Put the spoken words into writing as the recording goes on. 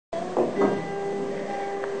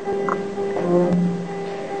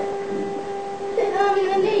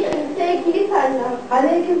Selamünaleyküm sevgili karnım.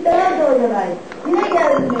 Aleykümselam Doğanay. Yine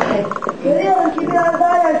geldin demek. Görüyorum ki biraz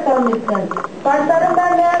daha yaşlanmışsın.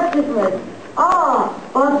 Saçlarından beyaz çıkmış.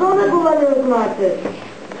 Baston da kullanıyorsun artık.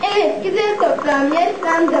 Evet güzel toprağım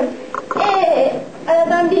yaşlandım.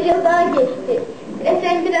 Aradan bir yıl daha geçti.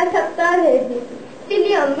 Sen biraz hatta verdin.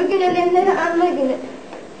 Biliyorum bugün ölenleri anma günü.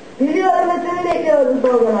 Biliyorum ve seni bekliyordum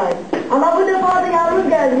Doğanay. Ama bu defa da yalnız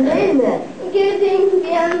geldin değil mi? Gördüğün gibi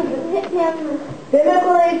yalnızım, hep yalnız. Demek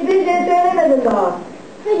ona hiçbir şey söylemedin daha.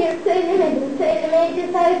 Hayır söylemedim, söylemeye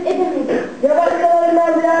cesaret edemedim. Ya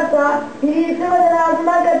başkalarından duyarsa, biri istemeden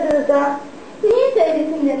ağzından kaçırırsa? Niye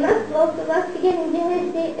söylesinler, nasıl olsa vakti gelince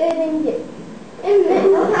her şeyi öğrenecek.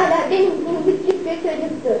 Ama hala benim için küçük bir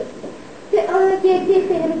çocuktur. Ve ona gerçeği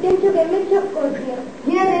söylemekten çok çok korkuyorum.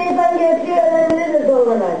 Yine de insan gerçeği öğrenilir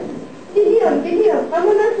Doğanay. Biliyorum ama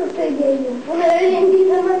nasıl söyleyeyim? Bunu öğrendiği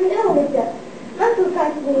zaman ne olacak? Nasıl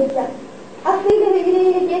karşılayacak? Aklıyla ve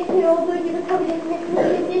yüreğiyle gerçeği olduğu gibi kabul etmesini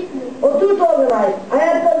bilecek mi? Otur Doğanay,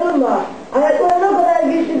 ayakta durma. Ayakların o kadar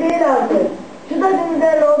güçlü değil artık. Şu taşın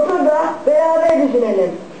üzerine otur da beraber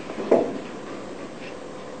düşünelim.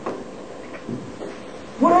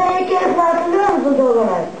 Buraya ilk kez hatırlıyor musun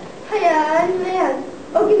Doğanay? Hayal.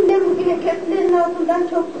 O günden bugüne köprülerin altından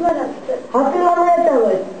çok sular aktı. Hatırlamaya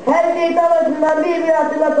çalış. Her şey savaşından bir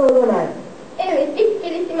hatırlat Doğanay. Evet, ilk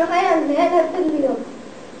gelişimi hayal hatırlıyorum.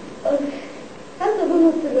 Nasıl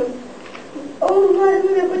unuturum?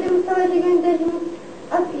 Oğullarımı ve kocamı savaşa gönderdim.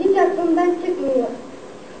 Hiç aklımdan çıkmıyor.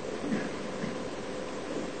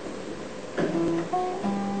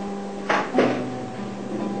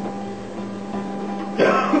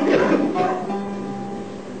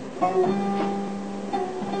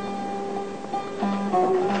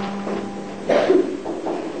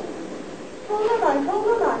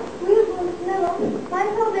 Tolgalar. Buyur konusuna bak. Ben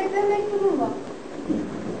sana beklemek mektubum var.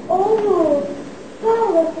 Olur. Sağ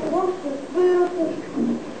olasın, hoştur. Buyur otur.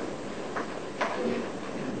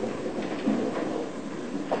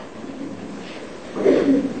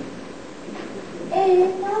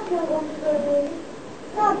 Ne yapıyorsun böyle?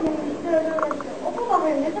 Ne yapıyorsun işte öyle? Okul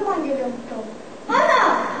bakayım ne zaman geliyormuş o? Ana!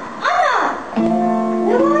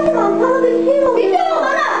 Ne var ya? Sana bir şey oldu. Bir şey oldu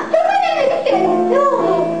ana! Çok önemli bir şey. Ne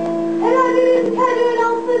oldu? Herhalde bir kendi öyle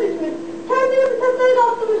hasta düşmüş. Kendini bıçakları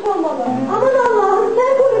bastırmış olmalı. Aman Allah'ım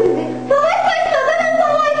sen koru bizi. Savaş başladı lan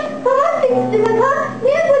savaş. Savaş çıktı ha?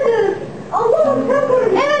 Ne yapacağız? Allah'ım sen koru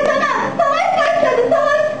bizi. Evet ana. Savaş başladı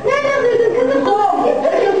savaş. Nereden duydun kızım?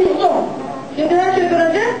 Şimdi her şey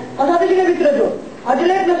görünce asadeşine bitireceğim.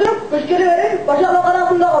 Acele etmesin, kış geliverin, başaklar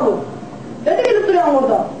altında kalın. Dedi gidip duruyorsun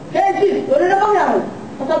orada. Gençsiz, önüne bak yalnız.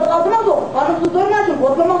 Asadı kaldırmaz o, karnısız durmasın,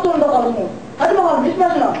 otlamak zorunda kalırsın. Hadi bakalım, iş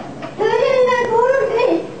başına. Söyleyenler doğru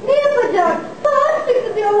değil. Ne yapacak? Savaş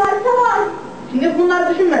çıktı diyorlar, savaş. Şimdi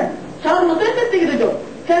bunları düşünme. Çağrımızda elbette gideceğim.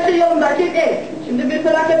 Her şey yolundaki değil. Şimdi bir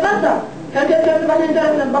felaket varsa, herkes kendi başının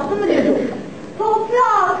tarafından baksın mı diyeceğim.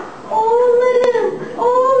 Toprak, oğullarım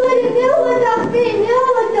ne olacak bey, ne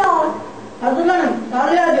olacak? Hazırlanın,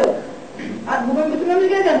 tarlaya diyor. Bugün bitirmemiz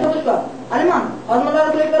gereken sonuç var. Aliman,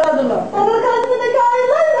 azmaları projekleri hazırla. Baba karşısındaki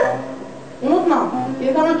ayrılar mı? Unutma,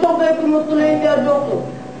 insanın çok büyük bir mutluluğa ihtiyacı yoktur.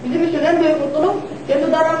 Bizim için en büyük mutluluk,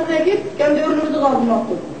 kendi darımızı ekip, kendi ürünümüzü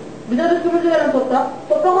kaldırmaktır. Bize rızkımızı veren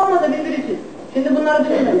toprak olmasa bir için. Şimdi bunları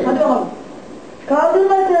düşünelim, hadi bakalım. Kaldırın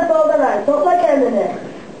başına soldalar, topla kendini.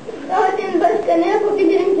 Zaten başka ne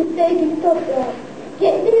yapabilirim ki sevgili toprağım?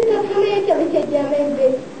 Kendimi toplamaya çalışacağım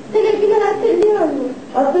elbet. Sen o günü hatırlıyor musun?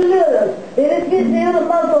 Hatırlıyoruz. Deniz gizliyi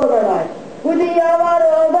unutmaz soldalar. Bu dünya var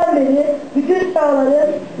oradan beri, bütün çağları,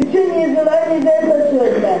 bütün yüzyılların izlerini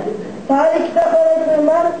taşıyorlar. Tarih kitaplara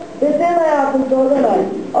sığmaz ve senin hayatın soldalar.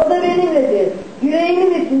 O da benimledir,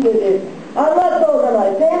 yüreğimin içindedir. Anlat soldalar,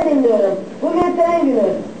 seni dinliyorum. Bugün senin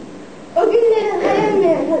günün. O günleri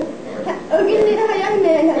hayal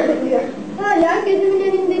meyal hatırlıyor. Hala gözümün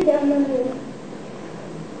önünde canlanıyor.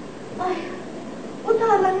 Ay, bu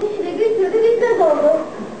tarlanın işi de bir türlü bitmez oldu.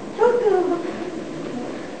 Çok yoruldum.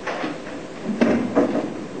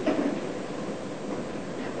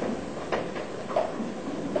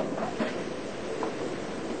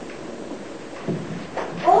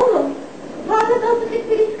 Oğlum, tarlada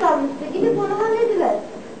azıcık bir iş kalmıştı. Gidip onu hallediver.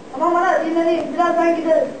 Ama bana dinleneyim, birazdan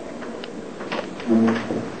gideriz.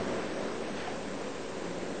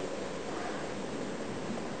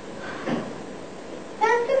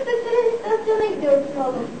 Sen sık sık tren istasyonuna gidiyorsun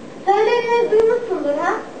oğlum. Söyleyenleri duymuşsundur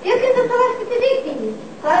ha? Yakında savaş bitecek değil.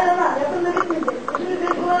 Hayır ana, yakında bitmeyecek. İşimiz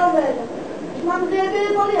bir kolay olmayacak. Düşmanımızı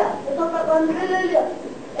yapıyoruz oluyor. Ve topraklarımızı belirliyor.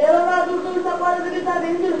 Eğer onlar durdurursak vardı bir daha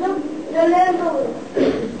benim diyorsam, ilerleyen de olur.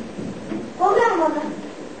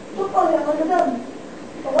 kızım.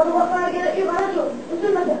 Babanı bakmaya gerek yok anacığım.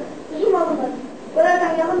 Üzülme sen. Üzülme bunlar.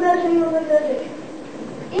 Bırakın yakında her şey yoluna girecek.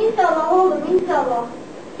 İnşallah oğlum inşallah.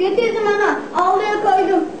 Getirdim ana. Ağlaya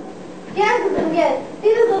koydum. Gel kızım gel.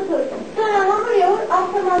 Biraz otur. Sonra hamur yoğur.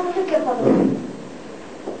 Akşam hazırlık yapalım.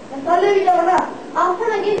 Söyleyeceğim ana.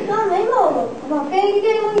 Alsana geç kalmayayım mı oğlum? Tamam. Ben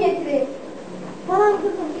gideyim onu getireyim. Tamam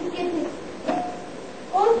kızım git getir.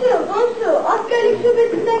 Komşu, askerlik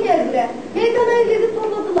şubesinden geldiler. Meydana evleri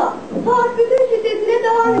topladılar. Saat bütün şiddetiyle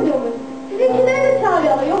devam ediyormuş. Sizinkiler de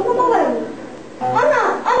çağırıyorlar, yoklama varmış. Ana,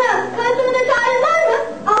 karşımda çare var mı?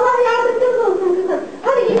 Allah yardımcınız olsun kızım.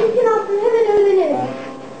 Hadi gidin için alsın, hemen öğrenelim.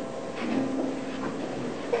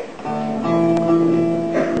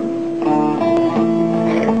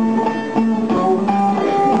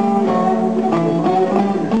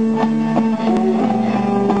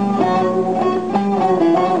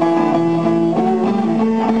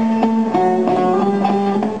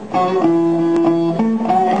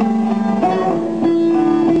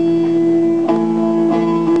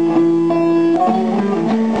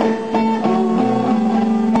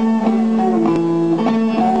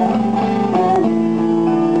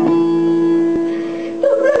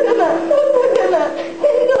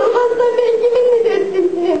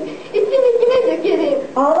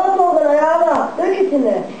 Ağla Tolga'ya ağla, dök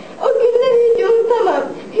içine. O günleri hiç unutamam.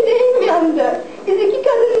 Yüreğim yandı. Biz iki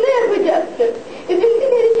kadın ne yapacaktık?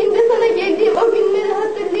 Üzüntüler içinde sana geldiğim o günleri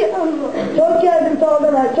hatırlayamam mı? Çok geldim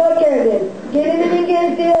Tolga'ya, çok geldim. Gelinimin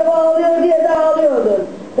gezdiği eve ağlıyor diye de ağlıyordun.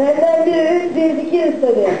 Benden biri üç, bir iki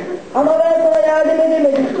istedi. Ama ben sana yardım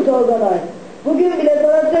edemedim ki Tolga'ya. Bugün bile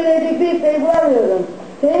sana söyleyecek bir şey bulamıyorum.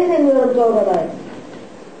 Seni dinliyorum Tolga'ya.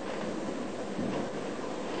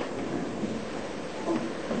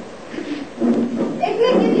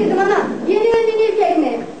 Ekmek getirdim ana. Yeni yeni ilk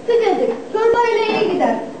ekmeği. Sıcacık. Çorbayla iyi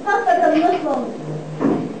gider. Tat bakalım nasıl olmuş.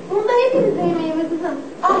 Bunda hepimizin yemeği mi kızım?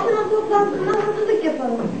 Akşama toplantısına hazırlık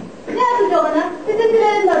yapalım. Ne yapacağım ana?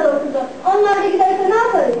 Bizimkilerin de doğrusu. Onlar da giderse ne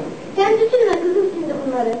yaparız? Sen düşünme kızım şimdi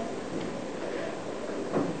bunları.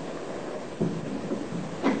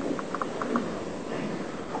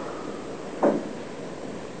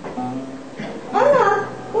 Ana,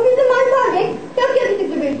 bu bizim Alper Bey. Çok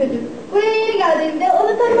yakışıklı bir çocuk. Buraya yeni geldiğimde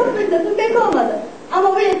onu tanımak fırsatım pek olmadı.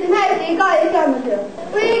 Ama bu resim her şeyi gayet anlatıyor.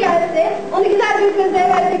 Buraya gelse onu güzel bir kızla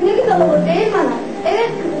versek ne güzel olur değil mi ana? Evet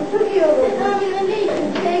kızım çok iyi olur. Sana bilmem ne için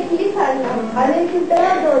sevgili Serkan.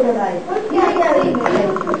 Aleykümselam Tolga'ya. Hoş geldin.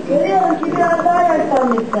 Görüyorum ki biraz daha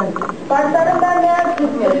yaşlanmışsın. Saçlarından beyaz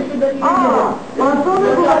çıkmış.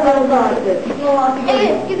 Pantolonu kullanıyoruz artık.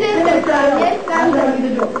 Evet güzel bir tane. Ben de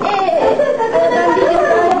gidiyorum.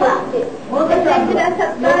 Teşekkürler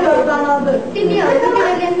tatlar. Biliyorum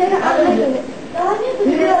görenleri anlaşılır.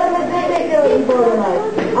 Biliyorum mesleği bekliyorum Tolga'ya.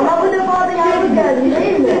 Ama bu defa da yalnız geldin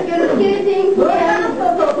değil mi? Geleceğin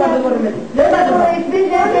Ben sonra hiçbir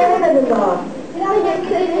şey söylemedim daha.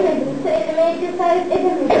 Söylemeye cesaret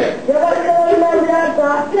edemedim. Yavaşça ben biraz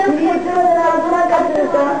daha. Bir getirmeden ağzına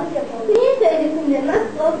kaçırırsan. Niye söylesin de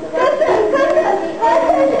nasıl olsun?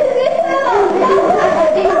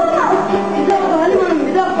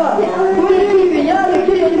 Bir dakika. Gördüğün gibi yarın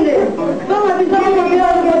kirişinde. Bana bir zaman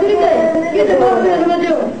biraz getirin de gidip bakıyorum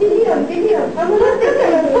diyor. Biliyorum. Ama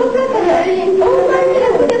hakikaten onlar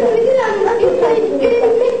biraz kocasını bir anına görebilmek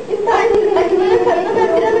için tarihinin acılara karşıdan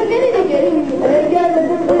bir an nerede göreyim?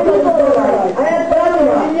 Gelmedim burada sorular. Hayat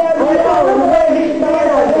bırakma.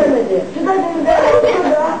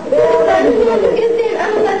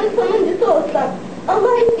 Anıların sonuncusu olsam.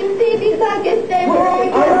 Allah hiç kimseyi bir daha göstermiyor.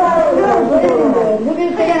 Bugün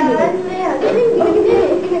senin Benim gibi bir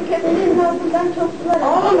eşini köpeğin altından çok sular.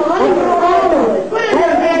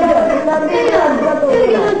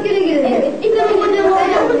 Evet, İkram'ın kocam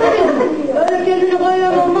öyle kendini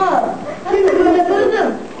koyuyor olmaz. Şimdi böyle kızım.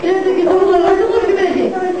 İlerideki sorular nasıl olur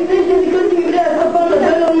gibiydi. Sen şimdi kötü gibi biraz kapanma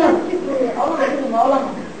böyle olmaz. Ağlama.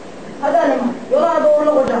 Hadi hanım. Yola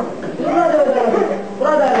doğru hocam. Yola da öyle.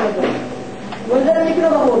 Burada da öyle.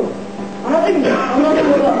 Gözlerindekine bak oğlum. Anladın mı? Anladın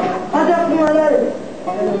mı? Hadi aklına ayar.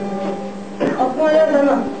 Aklına ayar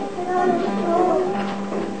sana.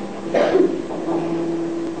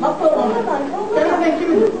 Bak oğlum. Sen ben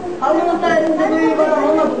kimim? Alnımın sayesinde büyüğü bana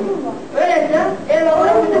olmadı. Öyleyse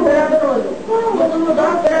eyvallah biz de beraber olacağız. Mutluluğu da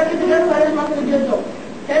felaketinden paylaşmasını biliyoruz.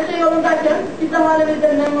 Her şey yolundayken biz de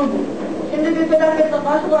halimizden memnunuz. Şimdi bir felaketle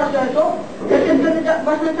karşı karşıya çok. Herkes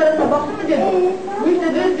başının çaresine baksın mı diyor. Bu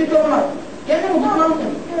işte düz güç olmaz.